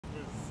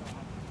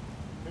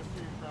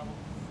travel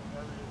to some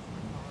areas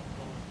in the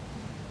hospital.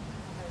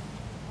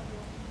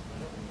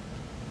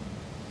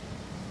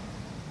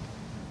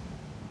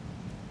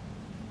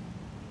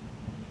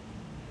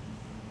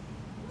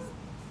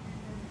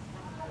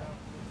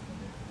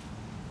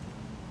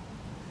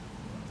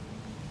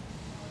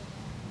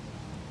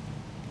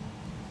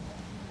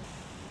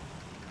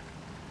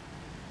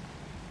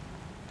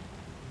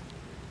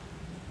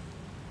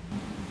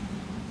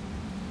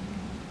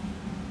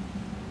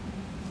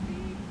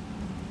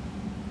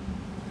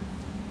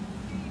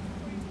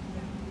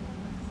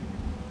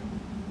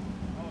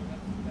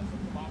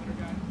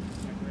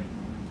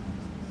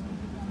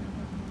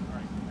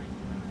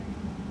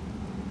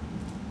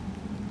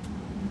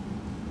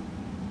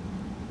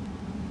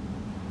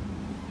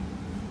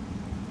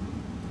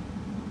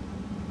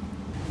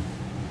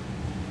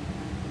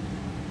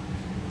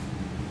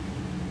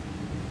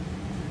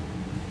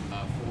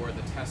 For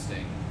the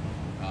testing,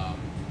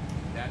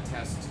 that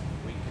test,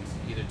 we can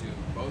either do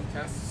both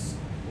tests,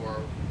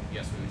 or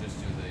yes, we would just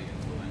do the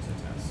influenza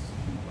test.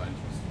 But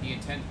the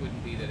intent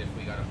wouldn't be that if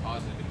we got a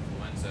positive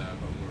influenza,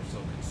 but we were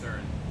still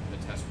concerned, the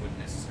test wouldn't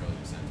necessarily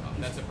be sent off.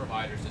 That's a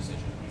provider's decision.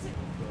 And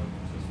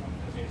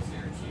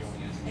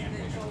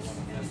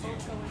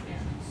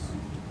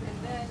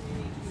then you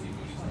need to do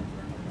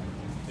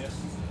This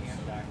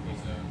and back.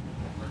 So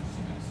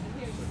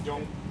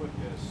don't put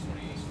this. 20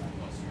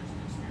 plus years of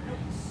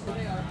experience.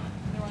 they are.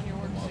 They're on your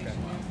workstation.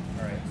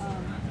 All right.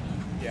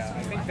 Yeah,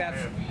 I think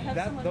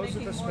those are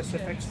the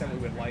specifics that we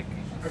would like.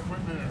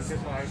 Equipment and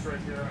supplies right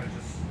here. I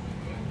just.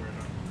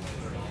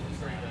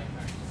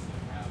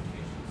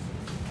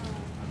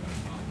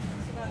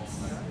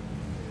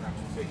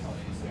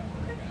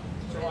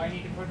 So I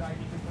need to put the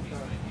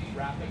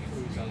rapid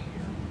flues up here.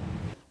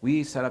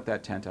 We set up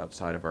that tent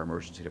outside of our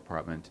emergency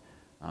department,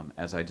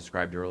 as I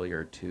described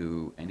earlier,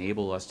 to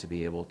enable us to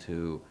be able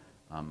to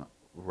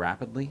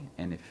rapidly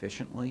and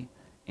efficiently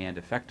and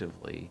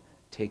effectively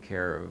take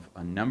care of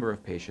a number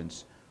of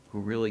patients who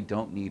really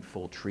don't need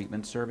full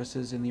treatment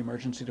services in the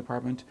emergency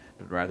department,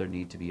 but rather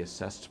need to be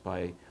assessed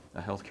by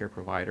a healthcare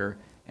provider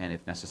and,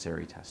 if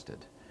necessary,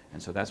 tested.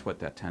 And so that's what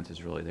that tent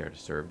is really there to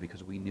serve,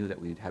 because we knew that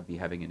we'd be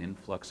having an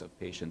influx of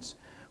patients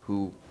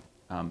who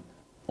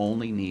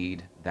only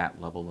need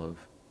that level of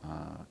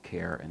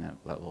care and that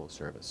level of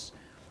service.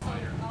 I'll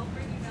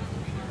bring you down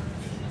the floor.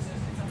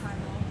 It's a high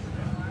wall.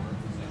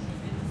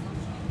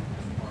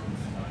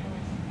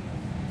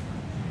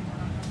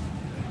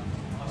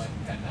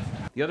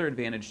 The other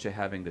advantage to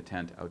having the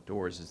tent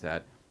outdoors is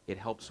that it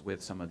helps with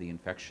some of the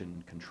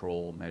infection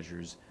control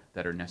measures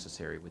that are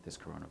necessary with this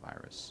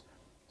coronavirus.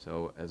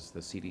 So as the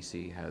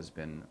CDC has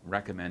been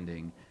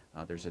recommending,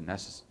 there's a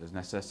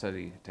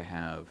necessity to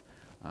have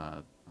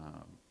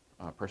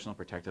personal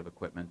protective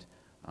equipment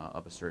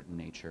of a certain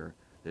nature.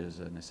 There's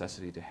a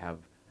necessity to have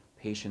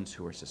patients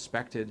who are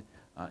suspected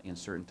in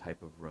certain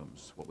type of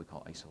rooms, what we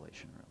call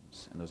isolation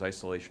rooms. And those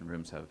isolation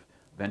rooms have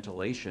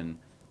ventilation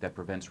that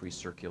prevents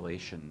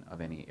recirculation of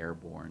any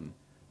airborne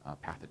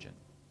pathogen.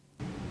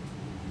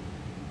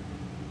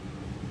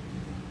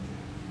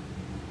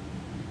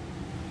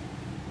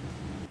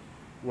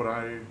 What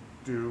I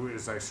do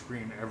is I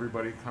screen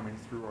everybody coming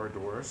through our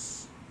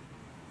doors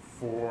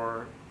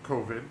for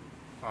COVID,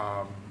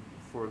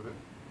 for the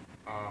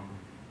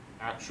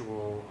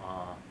actual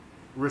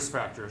risk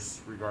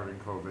factors regarding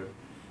COVID.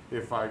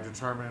 If I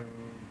determine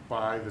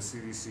by the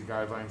CDC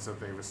guidelines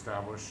that they've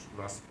established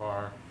thus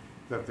far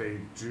that they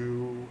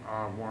do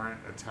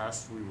warrant a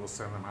test, we will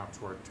send them out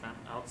to our tent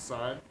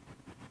outside.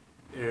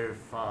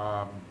 If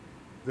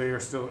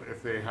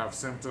if they have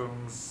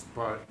symptoms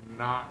but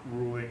not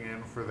ruling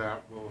in for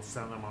that, we'll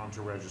send them on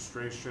to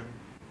registration.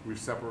 We've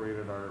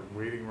separated our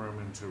waiting room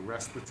into a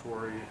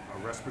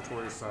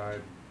respiratory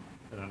side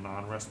and a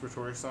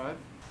non-respiratory side.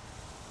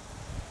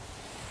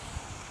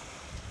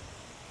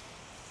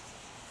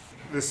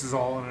 This is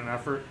all in an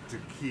effort to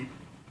keep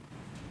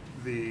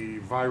the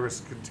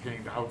virus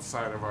contained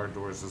outside of our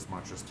doors as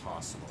much as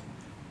possible.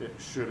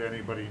 Should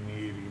anybody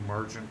need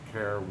emergent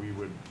care, we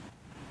would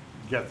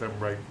get them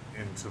right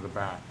into the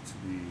back to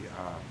be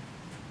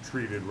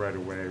treated right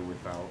away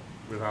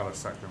without a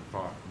second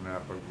thought in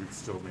that, but we'd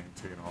still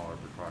maintain all our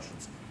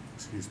precautions.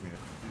 Excuse me.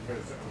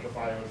 Because the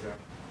Biogen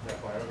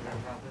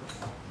conference,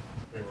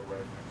 they were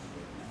right next to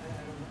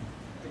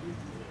it.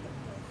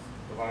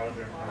 The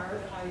Biogen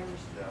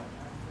conference. Yeah.